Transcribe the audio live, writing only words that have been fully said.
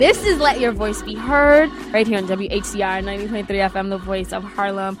This is Let Your Voice Be Heard, right here on WHCR 90.3 FM, the voice of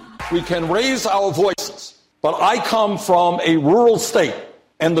Harlem. We can raise our voices, but I come from a rural state,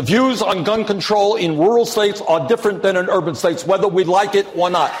 and the views on gun control in rural states are different than in urban states, whether we like it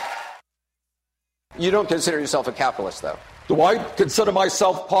or not. You don't consider yourself a capitalist, though? Do I consider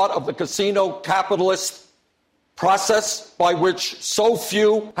myself part of the casino capitalist process by which so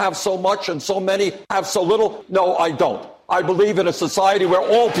few have so much and so many have so little? No, I don't. I believe in a society where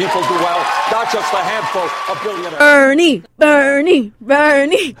all people do well, not just a handful of billionaires. Bernie.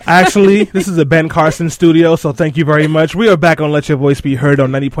 Actually, this is a Ben Carson studio, so thank you very much. We are back on Let Your Voice Be Heard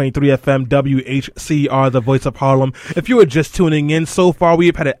on 90.3 FM WHCR, the voice of Harlem. If you were just tuning in, so far we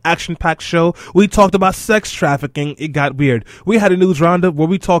have had an action-packed show. We talked about sex trafficking. It got weird. We had a news roundup where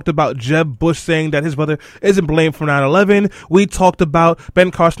we talked about Jeb Bush saying that his brother isn't blamed for 9/11. We talked about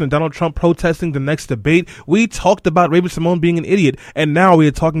Ben Carson and Donald Trump protesting the next debate. We talked about Raven-Symoné being an idiot, and now we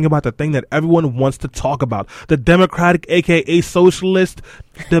are talking about the thing that everyone wants to talk about, the Democratic, aka socialist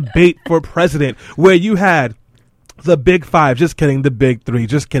debate for president, where you had the big five, just kidding, the big three,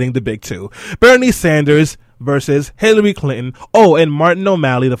 just kidding, the big two, Bernie Sanders versus Hillary Clinton. Oh, and Martin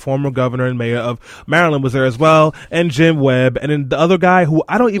O'Malley, the former governor and mayor of Maryland, was there as well, and Jim Webb, and then the other guy who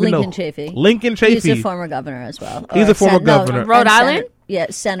I don't even know. Lincoln Chafee. He's a former governor as well. He's a former governor. Rhode Island? Yeah,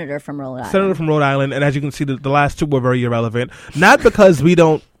 senator from Rhode Island. Senator from Rhode Island, and as you can see, the last two were very irrelevant. Not because we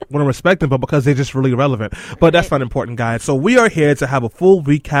don't want to respect them, but because they're just really irrelevant. But that's not important, guys. So we are here to have a full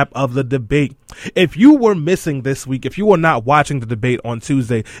recap of the debate. If you were missing this week, if you were not watching the debate on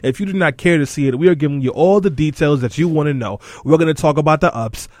Tuesday, if you did not care to see it, we are giving you all the details that you want to know. We're going to talk about the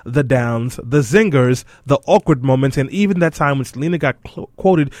ups, the downs, the zingers, the awkward moments, and even that time when Selena got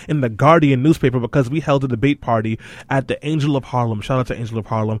quoted in the Guardian newspaper because we held a debate party at the Angel of Harlem. Shout out to Angel of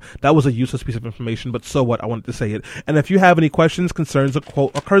Harlem. That was a useless piece of information, but so what? I wanted to say it. And if you have any questions, concerns, or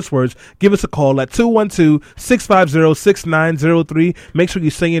quote or curse words, give us a call at 212-650-6903. Make sure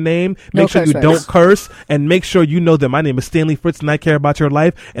you say your name. Make sure you don't curse, and make sure you know that my name is Stanley Fritz and I care about your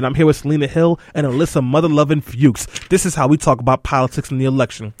life, and I'm here with Selena Hill and Alyssa Mother-Loving Fuchs. This is how we talk about politics in the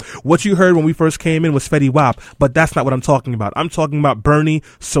election. What you heard when we first came in was Fetty Wap, but that's not what I'm talking about. I'm talking about Bernie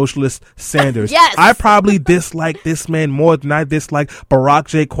Socialist Sanders. Yes! I probably dislike this man more than I dislike Barack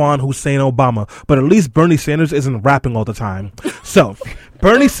J. Hussein Obama, but at least Bernie Sanders isn't rapping all the time. So,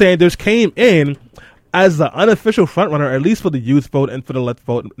 Bernie Sanders came in as the unofficial frontrunner, at least for the youth vote and for the left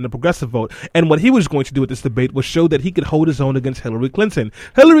vote and the progressive vote. And what he was going to do with this debate was show that he could hold his own against Hillary Clinton.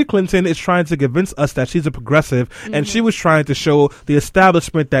 Hillary Clinton is trying to convince us that she's a progressive, and she was trying to show the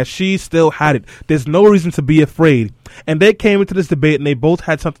establishment that she still had it. There's no reason to be afraid. And they came into this debate, and they both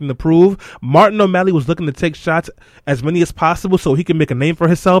had something to prove. Martin O'Malley was looking to take shots, as many as possible, so he can make a name for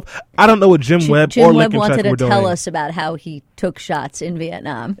himself. I don't know what Jim Webb or Lincoln Chafee were doing. Jim Webb wanted to tell us about how he took shots in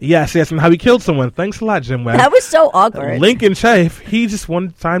Vietnam. Yes, and how he killed someone. Thanks a lot, Jim Webb. That was so awkward. Lincoln Chafee, he just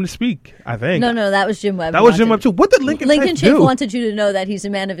wanted time to speak, I think. No, that was Jim Webb. That was Jim Webb, too. What did Lincoln Chafee do? Chafee wanted you to know that he's a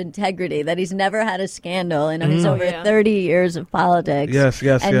man of integrity, that he's never had a scandal, and he's over 30 years of politics. Yes.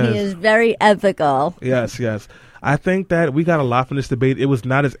 And he is very ethical. Yes. I think that we got a lot from this debate. It was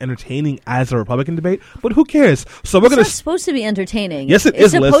not as entertaining as a Republican debate, but who cares? So we're going to. It's supposed to be entertaining. Yes,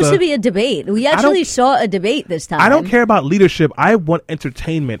 it's supposed to be a debate. We actually saw a debate this time. I don't care about leadership. I want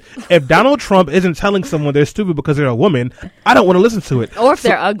entertainment. If Donald Trump isn't telling someone they're stupid because they're a woman, I don't want to listen to it. Or if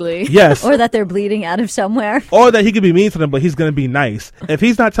they're ugly. Yes. Or that they're bleeding out of somewhere. Or that he could be mean to them, but he's going to be nice. If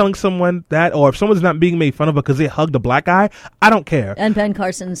he's not telling someone that, or if someone's not being made fun of because they hugged a black guy, I don't care. And Ben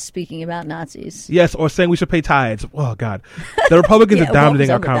Carson's speaking about Nazis. Yes, or saying we should pay tithes. Oh, God. The Republicans are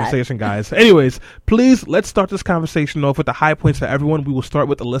dominating our conversation, guys. Anyways, please, let's start this conversation off with the high points for everyone. We will start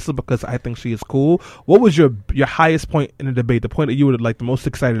with Alyssa because I think she is cool. What was your highest point in the debate, the point that you were like the most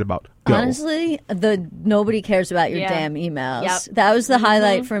excited about? Go. Honestly, nobody cares about your damn emails. Yep. That was the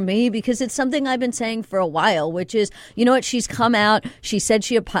highlight for me because it's something I've been saying for a while, which is, you know what, she's come out, she said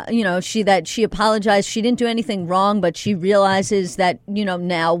she apologized, she didn't do anything wrong, but she realizes that,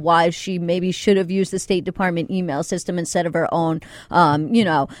 now why she maybe should have used the State Department email system instead of her own.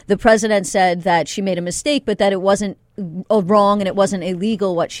 The president said that she made a mistake, but that it wasn't wrong and it wasn't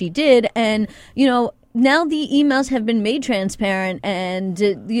illegal what she did. And, now the emails have been made transparent and,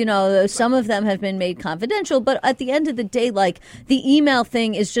 some of them have been made confidential. But at the end of the day, the email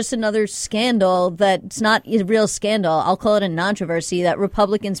thing is just another scandal that's not a real scandal. I'll call it a controversy that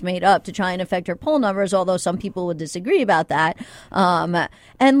Republicans made up to try and affect her poll numbers, although some people would disagree about that. At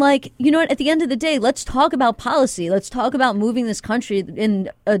the end of the day, let's talk about policy. Let's talk about moving this country in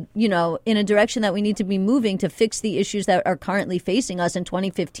a direction that we need to be moving to fix the issues that are currently facing us in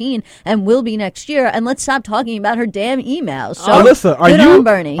 2015 and will be next year. And and let's stop talking about her damn emails. So, Alyssa,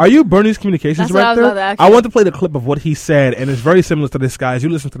 Bernie. Are you Bernie's communications That's director? I want to play the clip of what he said, and it's very similar to this, guys. You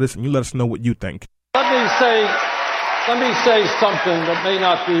listen to this, and you let us know what you think. Let me say something that may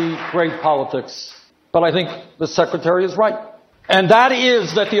not be great politics, but I think the secretary is right. And that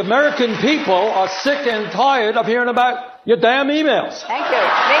is that the American people are sick and tired of hearing about your damn emails. Thank you.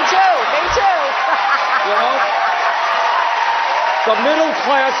 Me too. You know? The middle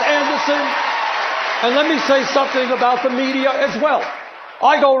class, Anderson, and let me say something about the media as well.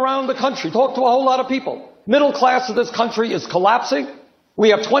 I go around the country, talk to a whole lot of people. Middle class of this country is collapsing. We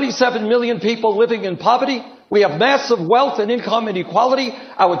have 27 million people living in poverty. We have massive wealth and income inequality.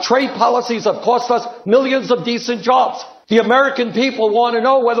 Our trade policies have cost us millions of decent jobs. The American people want to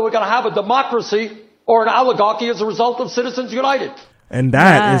know whether we're going to have a democracy or an oligarchy as a result of Citizens United. And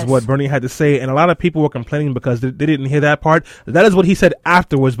that is what Bernie had to say. And a lot of people were complaining because they didn't hear that part. That is what he said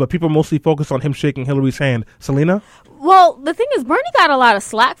afterwards, but people mostly focused on him shaking Hillary's hand. Selena? Well, the thing is, Bernie got a lot of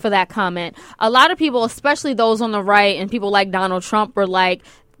slack for that comment. A lot of people, especially those on the right and people like Donald Trump, were like,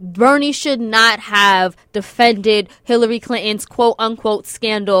 Bernie should not have defended Hillary Clinton's quote-unquote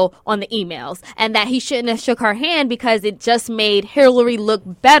scandal on the emails, and that he shouldn't have shook her hand because it just made Hillary look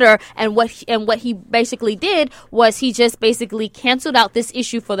better. And what he basically did was he just basically canceled out this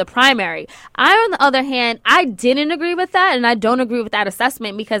issue for the primary. On the other hand, I didn't agree with that, and I don't agree with that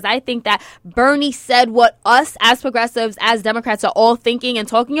assessment because I think that Bernie said what us as progressives, as Democrats are all thinking and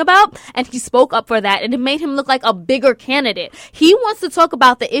talking about, and he spoke up for that, and it made him look like a bigger candidate. He wants to talk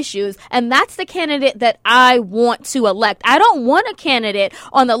about the issues, and that's the candidate that I want to elect. I don't want a candidate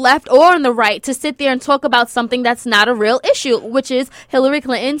on the left or on the right to sit there and talk about something that's not a real issue, which is Hillary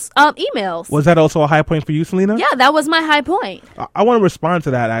Clinton's emails. Was that also a high point for you, Selena? Yeah, that was my high point. I want to respond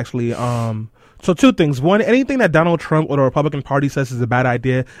to that, actually. So two things. One, anything that Donald Trump or the Republican Party says is a bad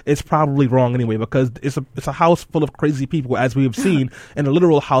idea, it's probably wrong anyway, because it's a house full of crazy people, as we have seen in the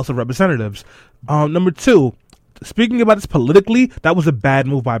literal House of Representatives. Number two, speaking about this politically, that was a bad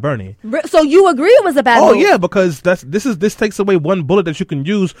move by Bernie. So you agree it was a bad move? Oh yeah, because this takes away one bullet that you can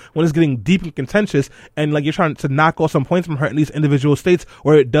use when it's getting deep and contentious, and like you're trying to knock off some points from her in these individual states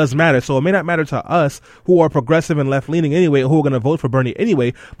where it does matter. So it may not matter to us who are progressive and left leaning anyway, who are going to vote for Bernie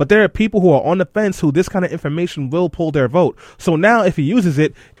anyway. But there are people who are on the fence who this kind of information will pull their vote. So now if he uses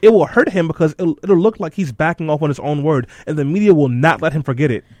it, it will hurt him because it'll look like he's backing off on his own word, and the media will not let him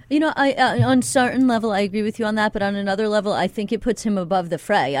forget it. You know, I on certain level I agree with you on that, but on another level I think it puts him above the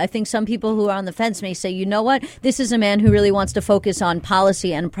fray. I think some people who are on the fence may say, you know what, this is a man who really wants to focus on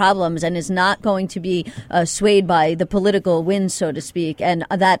policy and problems and is not going to be swayed by the political winds, so to speak, and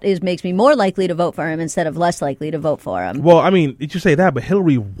that makes me more likely to vote for him instead of less likely to vote for him. Well, I mean, you say that, but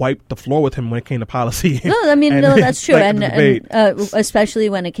Hillary wiped the floor with him when it came to policy. No, I mean, no, that's true, and especially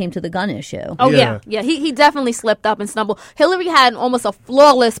when it came to the gun issue. Oh yeah. He definitely slipped up and stumbled. Hillary had almost a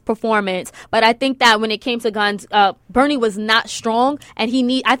flawless performance, but I think that when it came to guns, Bernie was not strong, and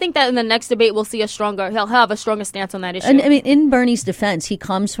I think that in the next debate we'll see he'll have a stronger stance on that issue. And I mean, in Bernie's defense, he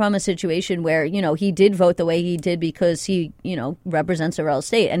comes from a situation where, he did vote the way he did because he, represents a real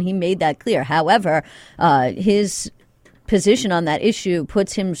state, and he made that clear. However, his position on that issue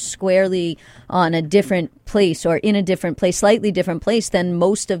puts him squarely on a different place, or in a different place, slightly different place than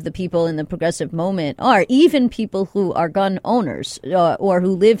most of the people in the progressive moment are, even people who are gun owners or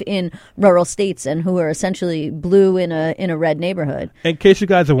who live in rural states and who are essentially blue in a red neighborhood. In case you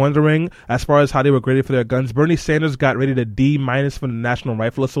guys are wondering, as far as how they were graded for their guns, Bernie Sanders got rated a D- from the National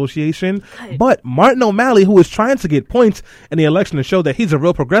Rifle Association. Good. But Martin O'Malley, who was trying to get points in the election to show that he's a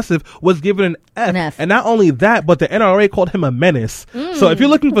real progressive, was given an F. An F. And not only that, but the NRA called him a menace. So if you're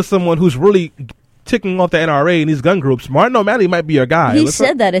looking for someone who's really ticking off the NRA and these gun groups, Martin O'Malley might be your guy. He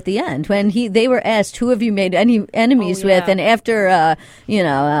said that at the end when they were asked, who have you made any enemies with? And after,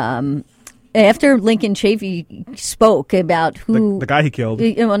 after Lincoln Chafee spoke about who... The guy he killed.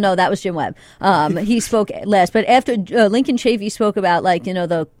 Well, no, that was Jim Webb. He spoke last. But after Lincoln Chafee spoke about,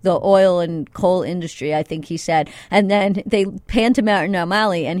 the oil and coal industry, I think he said. And then they panned to Martin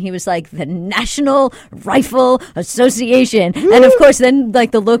O'Malley, and he was like, the National Rifle Association. Woo! And, of course, then,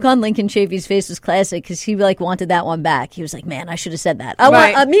 the look on Lincoln Chafee's face was classic because he, wanted that one back. He was like, man, I should have said that.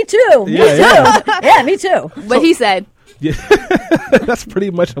 Me too. Me too. Yeah, me too. What he said. Yeah, that's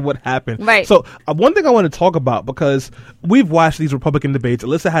pretty much what happened. Right. So one thing I want to talk about, because we've watched these Republican debates.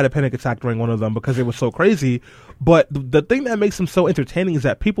 Alyssa had a panic attack during one of them because it was so crazy. But the thing that makes them so entertaining is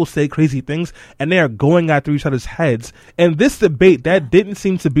that people say crazy things and they are going after each other's heads. And this debate, that didn't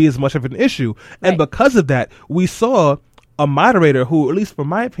seem to be as much of an issue. And because of that, we saw a moderator who, at least from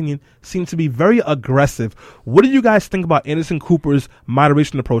my opinion, seemed to be very aggressive. What do you guys think about Anderson Cooper's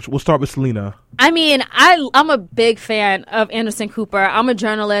moderation approach? We'll start with Selena. I mean, I'm a big fan of Anderson Cooper. I'm a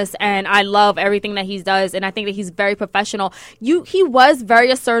journalist, and I love everything that he does, and I think that he's very professional. He was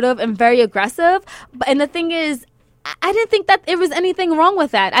very assertive and very aggressive, and the thing is, I didn't think that there was anything wrong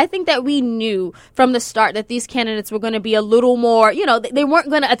with that. I think that we knew from the start that these candidates were going to be a little more, they weren't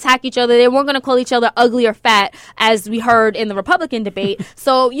going to attack each other. They weren't going to call each other ugly or fat, as we heard in the Republican debate.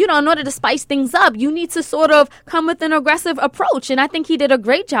 So, in order to spice things up, you need to sort of come with an aggressive approach. And I think he did a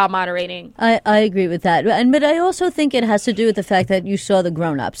great job moderating. I agree with that. But I also think it has to do with the fact that you saw the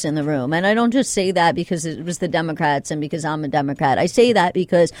grown-ups in the room. And I don't just say that because it was the Democrats and because I'm a Democrat. I say that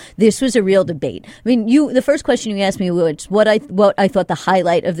because this was a real debate. I mean, the first question you asked me was what I thought the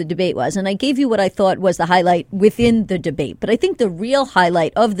highlight of the debate was, and I gave you what I thought was the highlight within the debate. But I think the real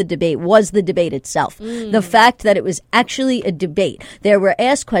highlight of the debate was the debate itself. The fact that it was actually a debate. There were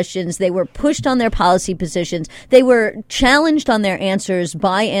asked questions. They were pushed on their policy positions. They were challenged on their answers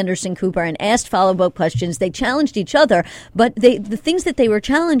by Anderson Cooper and asked follow-up questions. They challenged each other, but the things that they were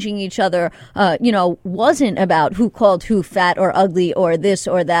challenging each other, wasn't about who called who fat or ugly or this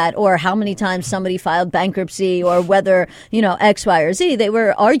or that or how many times somebody filed bankruptcy or whether, X, Y, or Z. They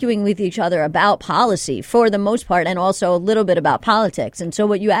were arguing with each other about policy for the most part and also a little bit about politics. And so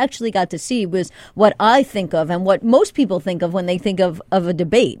what you actually got to see was what I think of and what most people think of when they think of a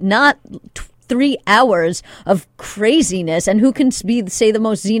debate, not 3 hours of craziness and who can say the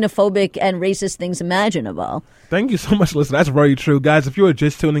most xenophobic and racist things imaginable. Thank you so much, listen. That's very true. Guys, if you are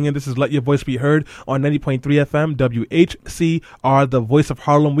just tuning in, this is Let Your Voice Be Heard on 90.3 FM, WHCR, the Voice of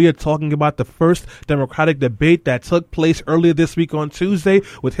Harlem. We are talking about the first Democratic debate that took place earlier this week on Tuesday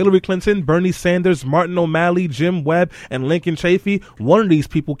with Hillary Clinton, Bernie Sanders, Martin O'Malley, Jim Webb, and Lincoln Chafee. One of these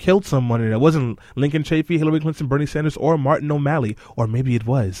people killed someone, and it wasn't Lincoln Chafee, Hillary Clinton, Bernie Sanders, or Martin O'Malley. Or maybe it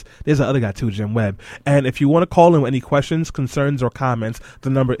was. There's the other guy too, Jim Webb. And if you want to call in with any questions, concerns, or comments, the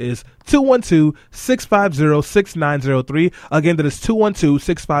number is 212-650-6903. Again, that is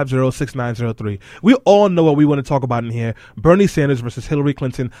 212-650-6903. We all know what we want to talk about in here. Bernie Sanders versus Hillary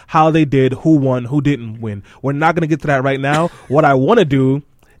Clinton, how they did, who won, who didn't win. We're not going to get to that right now. What I want to do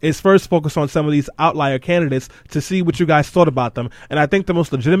is first focus on some of these outlier candidates to see what you guys thought about them. And I think the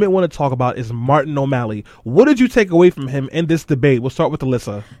most legitimate one to talk about is Martin O'Malley. What did you take away from him in this debate? We'll start with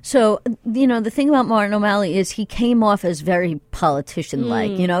Alyssa. So, the thing about Martin O'Malley is he came off as very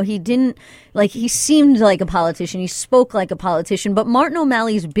politician-like. He didn't, he seemed like a politician. He spoke like a politician. But Martin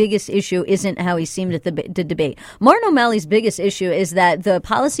O'Malley's biggest issue isn't how he seemed at the debate. Martin O'Malley's biggest issue is that the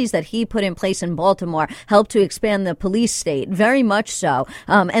policies that he put in place in Baltimore helped to expand the police state, very much so.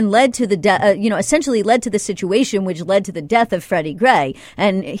 And led to essentially led to the situation which led to the death of Freddie Gray.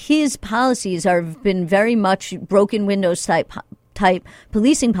 And his policies have been very much broken windows type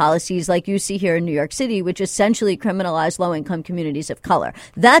policing policies like you see here in New York City, which essentially criminalize low-income communities of color.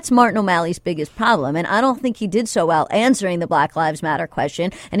 That's Martin O'Malley's biggest problem, and I don't think he did so well answering the Black Lives Matter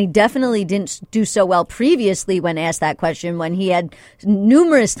question, and he definitely didn't do so well previously when asked that question when he had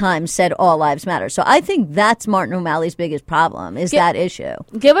numerous times said all lives matter. So I think that's Martin O'Malley's biggest problem, is that issue.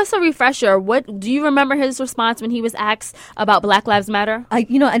 Give us a refresher. What do you remember his response when he was asked about Black Lives Matter? I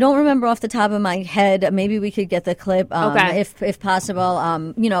don't remember off the top of my head. Maybe we could get the clip if possible.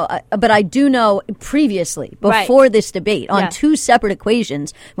 But I do know previously, before this debate, on two separate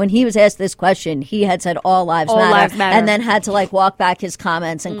occasions, when he was asked this question, he had said all lives matter, and then had to walk back his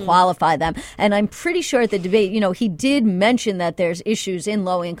comments and qualify them. And I'm pretty sure at the debate, he did mention that there's issues in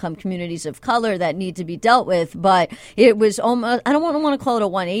low-income communities of color that need to be dealt with, but it was almost, I don't want to call it a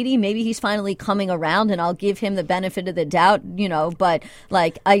 180. Maybe he's finally coming around, and I'll give him the benefit of the doubt, but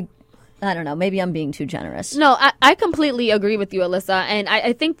I don't know. Maybe I'm being too generous. No, I completely agree with you, Alyssa. And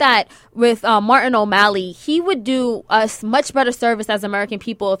I think that with Martin O'Malley, he would do us much better service as American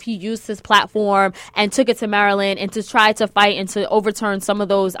people if he used his platform and took it to Maryland and to try to fight and to overturn some of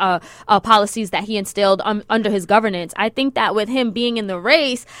those policies that he instilled under his governance. I think that with him being in the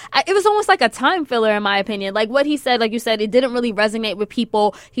race, it was almost like a time filler, in my opinion. Like what he said, like you said, it didn't really resonate with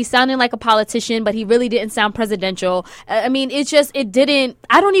people. He sounded like a politician, but he really didn't sound presidential. I mean, it didn't,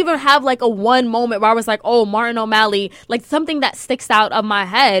 I don't even have a one moment where I was like, oh, Martin O'Malley, something that sticks out of my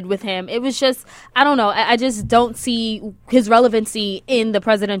head with him. It was just, I don't know. I just don't see his relevancy in the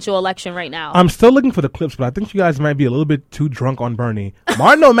presidential election right now. I'm still looking for the clips, but I think you guys might be a little bit too drunk on Bernie.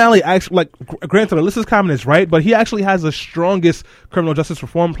 Martin O'Malley actually, granted, Alyssa's comment is right, but he actually has the strongest criminal justice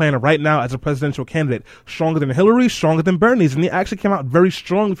reform plan right now as a presidential candidate. Stronger than Hillary, stronger than Bernie's. And he actually came out very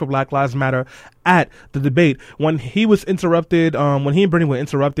strongly for Black Lives Matter at the debate. When he was interrupted, when he and Bernie were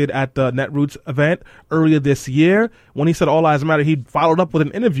interrupted at the Netroots event earlier this year. When he said All Lives Matter, he followed up with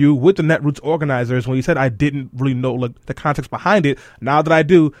an interview with the Netroots organizers when he said, I didn't really know the context behind it. Now that I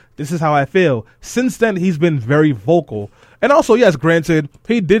do, this is how I feel. Since then, he's been very vocal. And also, yes, granted,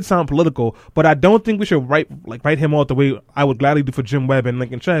 he did sound political, but I don't think we should write him off the way I would gladly do for Jim Webb and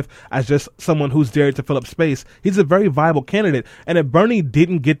Lincoln Chef as just someone who's dared to fill up space. He's a very viable candidate. And if Bernie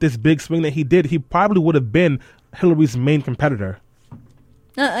didn't get this big swing that he did, he probably would have been Hillary's main competitor.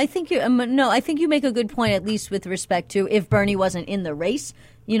 I think you make a good point, at least with respect to if Bernie wasn't in the race.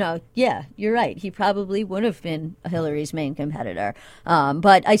 Yeah, you're right. He probably would have been Hillary's main competitor.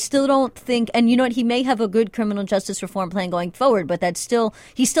 But I still don't think, and you know what, he may have a good criminal justice reform plan going forward, but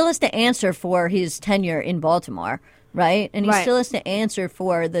he still has to answer for his tenure in Baltimore. Right? And he still has to answer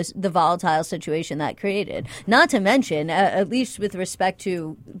for the volatile situation that created. Not to mention, at least with respect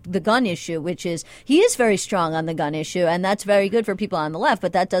to the gun issue, which is, he is very strong on the gun issue, and that's very good for people on the left,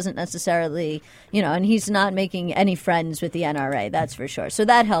 but that doesn't necessarily, and he's not making any friends with the NRA, that's for sure. So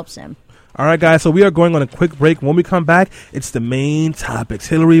that helps him. All right, guys, so we are going on a quick break. When we come back, it's the main topics.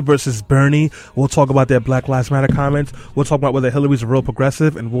 Hillary versus Bernie. We'll talk about their Black Lives Matter comments. We'll talk about whether Hillary's a real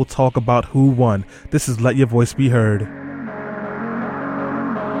progressive, and we'll talk about who won. This is Let Your Voice Be Heard.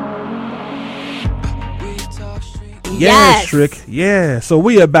 Yes. Shriek. Yeah. So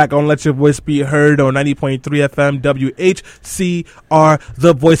we are back on Let Your Voice Be Heard on 90.3 FM WHCR,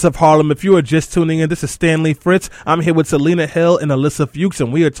 the voice of Harlem. If you are just tuning in, this is Stanley Fritz. I'm here with Selena Hill and Alyssa Fuchs,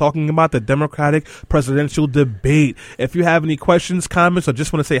 and we are talking about the Democratic presidential debate. If you have any questions, comments, or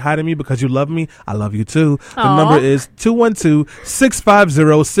just want to say hi to me because you love me, I love you too. The number is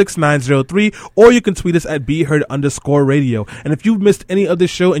 212-650-6903, or you can tweet us at BeHeard_radio. And if you've missed any of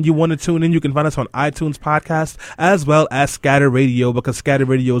this show and you want to tune in, you can find us on iTunes podcast as well as Scatter Radio, because Scatter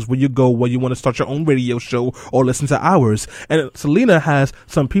Radio is where you go when you want to start your own radio show or listen to ours. And Selena has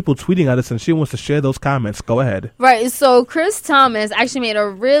some people tweeting at us, and she wants to share those comments. Go ahead. Right. So Chris Thomas actually made a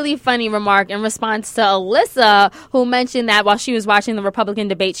really funny remark in response to Alyssa, who mentioned that while she was watching the Republican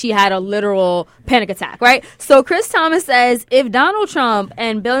debate, she had a literal panic attack. Right. So Chris Thomas says, if Donald Trump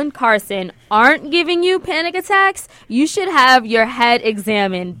and Ben Carson aren't giving you panic attacks, you should have your head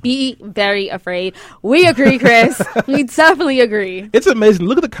examined. Be very afraid. We agree, Chris. We definitely agree. It's amazing.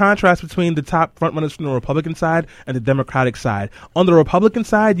 Look at the contrast between the top frontrunners from the Republican side and the Democratic side. On the Republican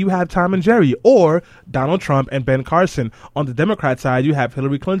side, you have Tom and Jerry, or Donald Trump and Ben Carson. On the Democrat side, you have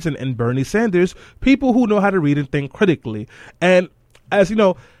Hillary Clinton and Bernie Sanders, people who know how to read and think critically. And as you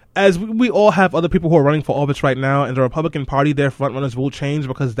know, as we all have other people who are running for office right now, in the Republican Party, their frontrunners will change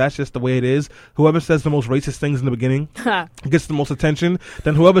because that's just the way it is. Whoever says the most racist things in the beginning gets the most attention.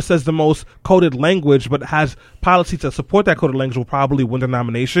 Then whoever says the most coded language but has policy to support that coded language will probably win the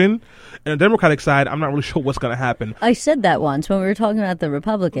nomination. And the Democratic side, I'm not really sure what's going to happen. I said that once when we were talking about the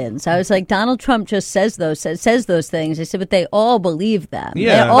Republicans. I was like, Donald Trump just says those things. I said, but they all believe them.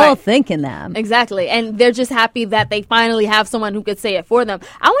 Yeah. They're all thinking them. Exactly. And they're just happy that they finally have someone who could say it for them.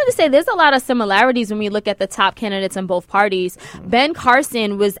 I want to say there's a lot of similarities when we look at the top candidates in both parties. Ben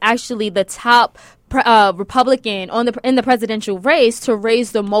Carson was actually the top Republican in the presidential race to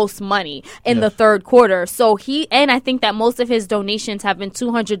raise the most money in the third quarter. So I think that most of his donations have been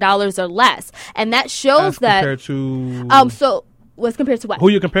 $200 or less, and that shows compared to so what's compared to what? Who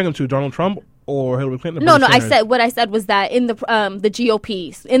are you comparing him to? Donald Trump or Hillary Clinton? No. What I said was that in the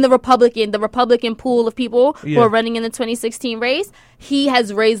GOP, in the Republican pool of people who are running in the 2016 race, he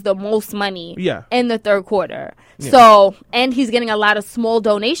has raised the most money in the third quarter. Yeah. So, and he's getting a lot of small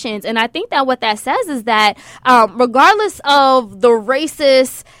donations. And I think that what that says is that regardless of the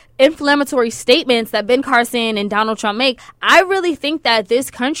racist inflammatory statements that Ben Carson and Donald Trump make, I really think that this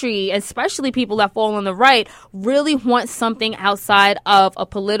country, especially people that fall on the right, really want something outside of a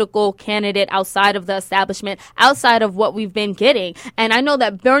political candidate, outside of the establishment, outside of what we've been getting. And I know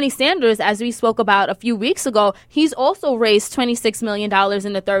that Bernie Sanders, as we spoke about a few weeks ago, he's also raised $26 million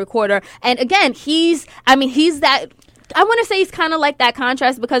in the third quarter. And again, he's that... I want to say he's kind of like that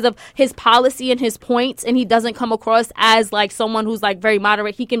contrast because of his policy and his points, and he doesn't come across as like someone who's like very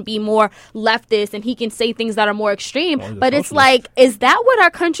moderate. He can be more leftist and he can say things that are more extreme. But it's like, is that what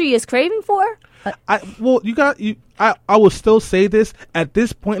our country is craving for? I will still say this. At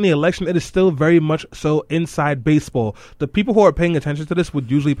this point in the election, it is still very much so inside baseball. The people who are paying attention to this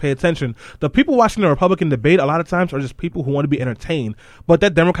would usually pay attention. The people watching the Republican debate a lot of times are just people who want to be entertained. But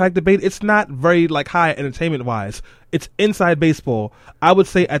that Democratic debate, it's not very like high entertainment wise. it's inside baseball. I would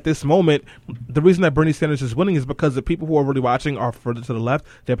say at this moment, the reason that Bernie Sanders is winning is because the people who are really watching are further to the left.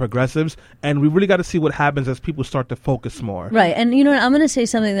 They're progressives. And we really got to see what happens as people start to focus more. Right. And you know what? I'm going to say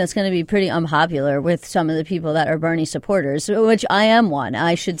something that's going to be pretty unpopular with some of the people that are Bernie supporters, which I am one.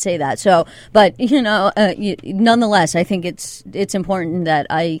 I should say that. So, but, nonetheless, I think it's important that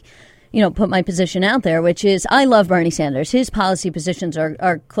I put my position out there, which is I love Bernie Sanders. His policy positions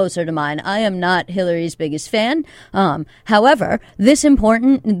are closer to mine. I am not Hillary's biggest fan. However, this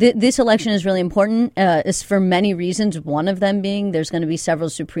election is really important is for many reasons. One of them being there's going to be several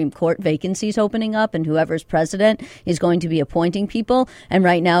Supreme Court vacancies opening up, and whoever's president is going to be appointing people. And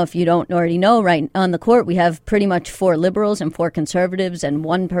right now, if you don't already know, right on the court, we have pretty much 4 liberals and 4 conservatives and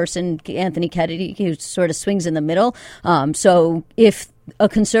one person, Anthony Kennedy, who sort of swings in the middle. So if a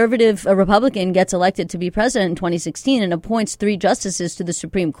Republican gets elected to be president in 2016 and appoints 3 justices to the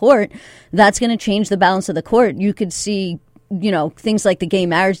Supreme Court, that's going to change the balance of the court. You could see, things like the gay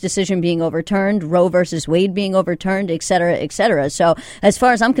marriage decision being overturned, Roe versus Wade being overturned, et cetera, et cetera. So as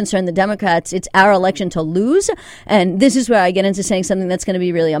far as I'm concerned, the Democrats, it's our election to lose. And this is where I get into saying something that's going to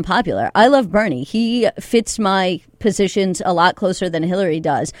be really unpopular. I love Bernie. He fits my positions a lot closer than Hillary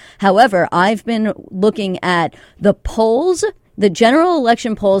does. However, I've been looking at the polls, the general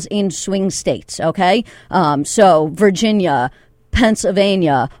election polls in swing states, okay? So Virginia,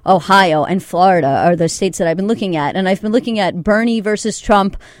 Pennsylvania, Ohio, and Florida are the states that I've been looking at. And I've been looking at Bernie versus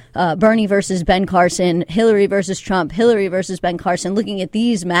Trump, Bernie versus Ben Carson, Hillary versus Trump, Hillary versus Ben Carson, looking at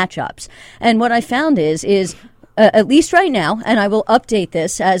these matchups. And what I found is at least right now, and I will update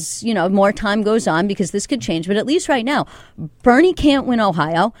this as, more time goes on because this could change, but at least right now, Bernie can't win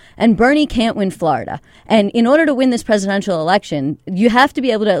Ohio and Bernie can't win Florida. And in order to win this presidential election, you have to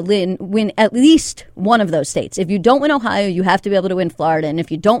be able to win at least one of those states. If you don't win Ohio, you have to be able to win Florida. And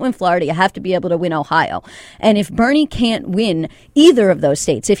if you don't win Florida, you have to be able to win Ohio. And if Bernie can't win either of those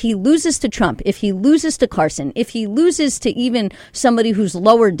states, if he loses to Trump, if he loses to Carson, if he loses to even somebody who's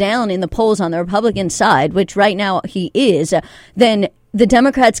lower down in the polls on the Republican side, which right now he is, then the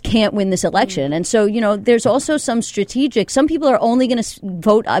Democrats can't win this election. And so, there's also some some people are only going to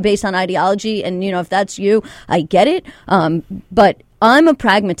vote based on ideology. And, if that's you, I get it. But I'm a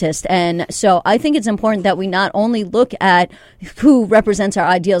pragmatist, and so I think it's important that we not only look at who represents our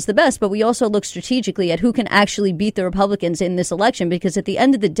ideals the best, but we also look strategically at who can actually beat the Republicans in this election. Because at the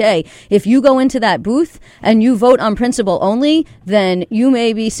end of the day, if you go into that booth and you vote on principle only, then you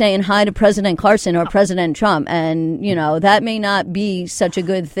may be saying hi to President Carson or President Trump, and, that may not be such a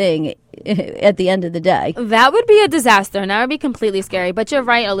good thing at the end of the day. That would be a disaster, and that would be completely scary. But you're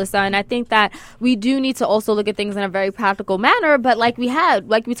right, Alyssa, and I think that we do need to also look at things in a very practical manner. But like we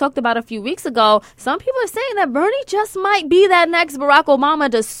talked about a few weeks ago, some people are saying that Bernie just might be that next Barack Obama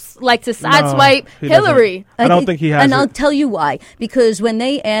to sideswipe Hillary. I don't think he has. And I'll tell you why. Because when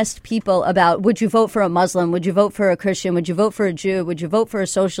they asked people about would you vote for a Muslim, would you vote for a Christian, would you vote for a Jew, would you vote for a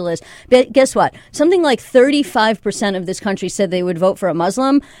socialist? But guess what? Something like 35% of this country said they would vote for a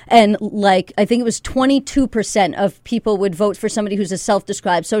Muslim, and I think it was 22% of people would vote for somebody who's a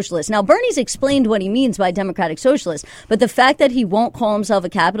self-described socialist. Now, Bernie's explained what he means by democratic socialist, but the fact that he won't call himself a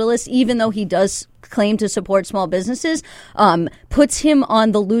capitalist, even though he does claim to support small businesses, puts him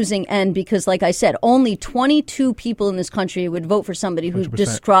on the losing end because, like I said, only 22 people in this country would vote for somebody who 100%.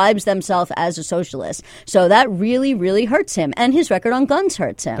 Describes themselves as a socialist. So that really, really hurts him, and his record on guns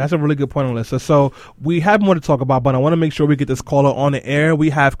hurts him. That's a really good point, Alyssa. So we have more to talk about, but I want to make sure we get this caller on the air. We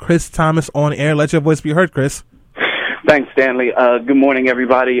have Chris Thomas on air. Let your voice be heard, Chris. Thanks, Stanley. Good morning,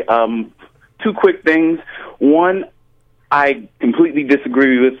 everybody. 2 quick things. One, I completely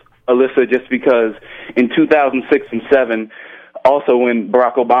disagree with Alyssa just because in 2006 and 2007, also when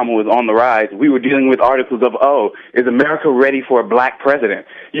Barack Obama was on the rise, we were dealing with articles of, is America ready for a black president?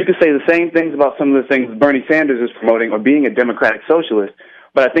 You could say the same things about some of the things Bernie Sanders is promoting or being a democratic socialist,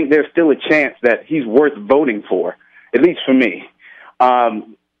 but I think there's still a chance that he's worth voting for, at least for me.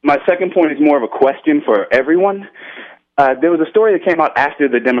 My second point is more of a question for everyone. There was a story that came out after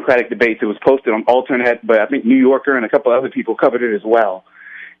the Democratic debates. It was posted on Alternet, but I think New Yorker and a couple other people covered it as well.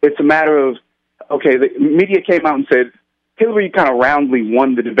 It's a matter of, the media came out and said Hillary kind of roundly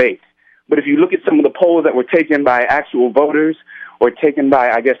won the debate. But if you look at some of the polls that were taken by actual voters or taken by,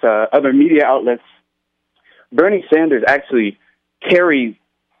 other media outlets, Bernie Sanders actually carried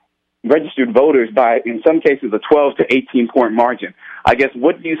registered voters by, in some cases, a 12 to 18-point margin.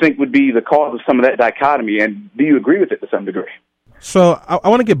 What do you think would be the cause of some of that dichotomy, and do you agree with it to some degree? So I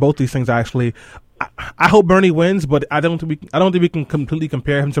want to get both these things, actually. I hope Bernie wins, but I don't think we can completely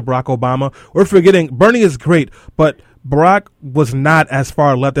compare him to Barack Obama. We're forgetting Bernie is great, but Barack was not as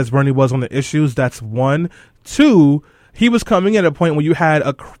far left as Bernie was on the issues. That's one. Two, he was coming at a point where you had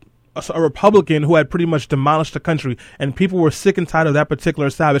a Republican who had pretty much demolished the country, and people were sick and tired of that particular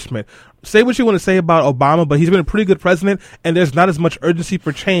establishment. Say what you want to say about Obama, but he's been a pretty good president, and there's not as much urgency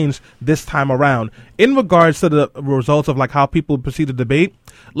for change this time around. In regards to the results of like how people perceive the debate,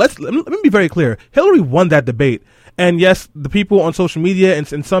 let me be very clear. Hillary won that debate. And yes, the people on social media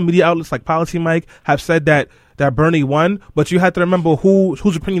and some media outlets like Policy Mike have said that Bernie won, but you have to remember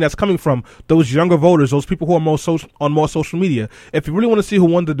whose opinion that's coming from. Those younger voters, those people who are on more social media. If you really want to see who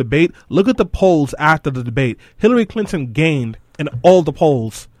won the debate, look at the polls after the debate. Hillary Clinton gained in all the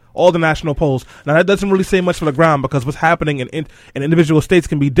polls, all the national polls. Now, that doesn't really say much for the ground because what's happening in individual states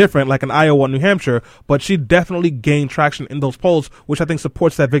can be different, like in Iowa and New Hampshire, but she definitely gained traction in those polls, which I think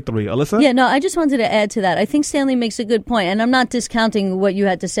supports that victory. Alyssa? Yeah, no, I just wanted to add to that. I think Stanley makes a good point, and I'm not discounting what you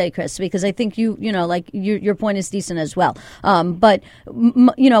had to say, Chris, because I think your point is decent as well. But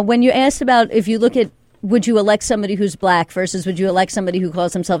when you asked about if you look at would you elect somebody who's black versus would you elect somebody who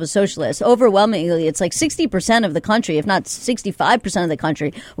calls himself a socialist? Overwhelmingly, it's like 60% of the country, if not 65% of the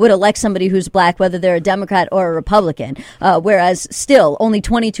country, would elect somebody who's black, whether they're a Democrat or a Republican. Whereas still, only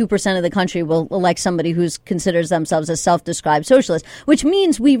 22% of the country will elect somebody who considers themselves a self-described socialist, which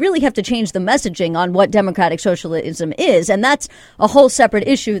means we really have to change the messaging on what democratic socialism is. And that's a whole separate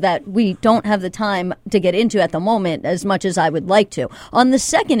issue that we don't have the time to get into at the moment as much as I would like to. On the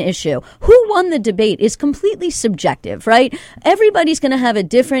second issue, who won the debate is completely subjective, right? Everybody's going to have a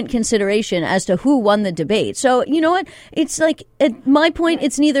different consideration as to who won the debate. So, you know what? It's like, at my point,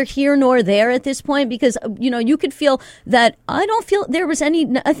 it's neither here nor there at this point because, you could feel that I don't feel there was any,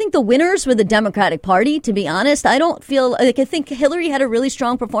 I think the winners were the Democratic Party, to be honest. I don't feel like, I think Hillary had a really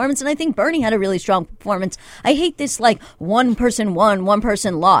strong performance and I think Bernie had a really strong performance. I hate this like one person won, one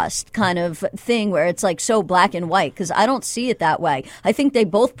person lost kind of thing where it's like so black and white because I don't see it that way. I think they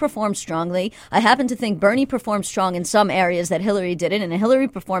both performed strongly. I happen to think Bernie performed strong in some areas that Hillary didn't, and Hillary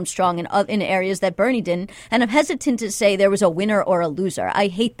performed strong in areas that Bernie didn't. And I'm hesitant to say there was a winner or a loser. I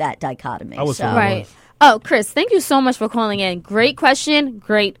hate that dichotomy. Right. Oh, Chris, thank you so much for calling in. Great question,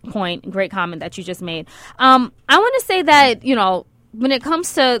 great point, great comment that you just made. I want to say that, when it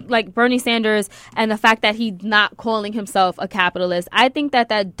comes to like Bernie Sanders and the fact that he's not calling himself a capitalist, I think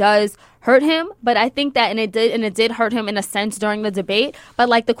that does hurt him, but I think that, and it did hurt him in a sense during the debate, but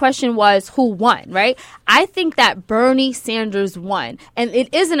like the question was who won, right? I think that Bernie Sanders won, and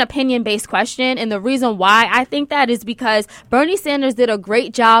it is an opinion-based question, and the reason why I think that is because Bernie Sanders did a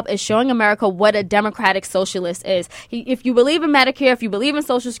great job at showing America what a democratic socialist is. If you believe in Medicare, if you believe in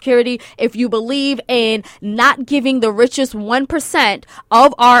Social Security, if you believe in not giving the richest 1%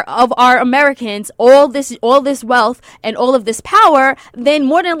 of our Americans all this wealth and all of this power, then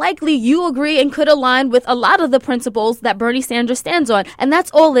more than likely you agree and could align with a lot of the principles that Bernie Sanders stands on. And that's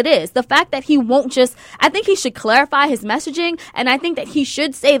all it is. The fact that he won't I think he should clarify his messaging. And I think that he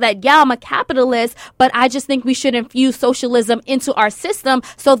should say that, yeah, I'm a capitalist, but I just think we should infuse socialism into our system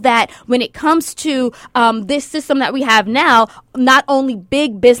so that when it comes to this system that we have now, not only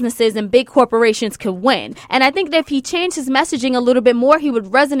big businesses and big corporations could win. And I think that if he changed his messaging a little bit more, he would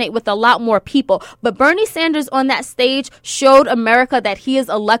resonate with a lot more people. But Bernie Sanders on that stage showed America that he is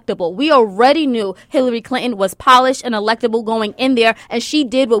electable. We already knew Hillary Clinton was polished and electable going in there, and she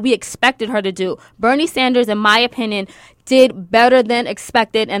did what we expected her to do. Bernie Sanders, in my opinion, did better than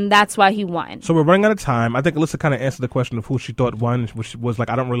expected, and that's why he won. So we're running out of time. I think Alyssa kind of answered the question of who she thought won, which was like,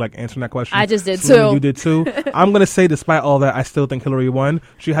 I don't really like answering that question. I just did too. You did too. I'm going to say, despite all that, I still think Hillary won.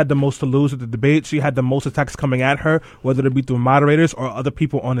 She had the most to lose at the debate. She had the most attacks coming at her, whether it be through moderators or other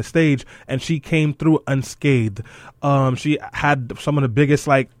people on the stage, and she came through unscathed. She had some of the biggest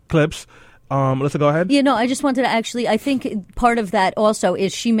clips. Let's go ahead. I just wanted to I think part of that also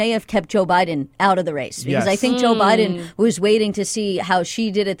is she may have kept Joe Biden out of the race because I think Joe Biden was waiting to see how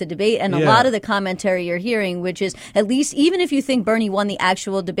she did at the debate. And a lot of the commentary you're hearing, which is at least even if you think Bernie won the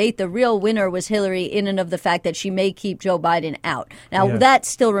actual debate, the real winner was Hillary in and of the fact that she may keep Joe Biden out. Now, that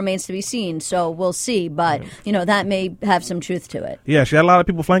still remains to be seen. So we'll see. But, that may have some truth to it. Yeah, she had a lot of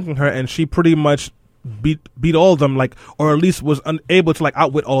people flanking her and she pretty much beat all of them, or at least was unable to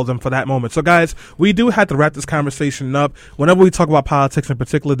outwit all of them for that moment. So guys, we do have to wrap this conversation up. Whenever we talk about politics and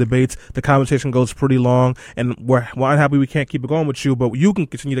particular debates, the conversation goes pretty long, and we're unhappy we can't keep it going with you, but you can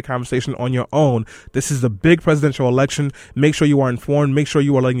continue the conversation on your own. This is the big presidential election. Make sure you are informed. Make sure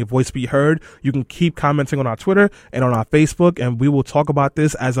you are letting your voice be heard. You can keep commenting on our Twitter and on our Facebook, and we will talk about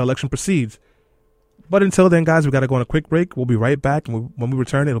this as the election proceeds. But until then, guys, we got to go on a quick break. We'll be right back, and when we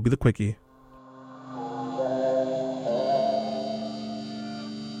return, it'll be the Quickie.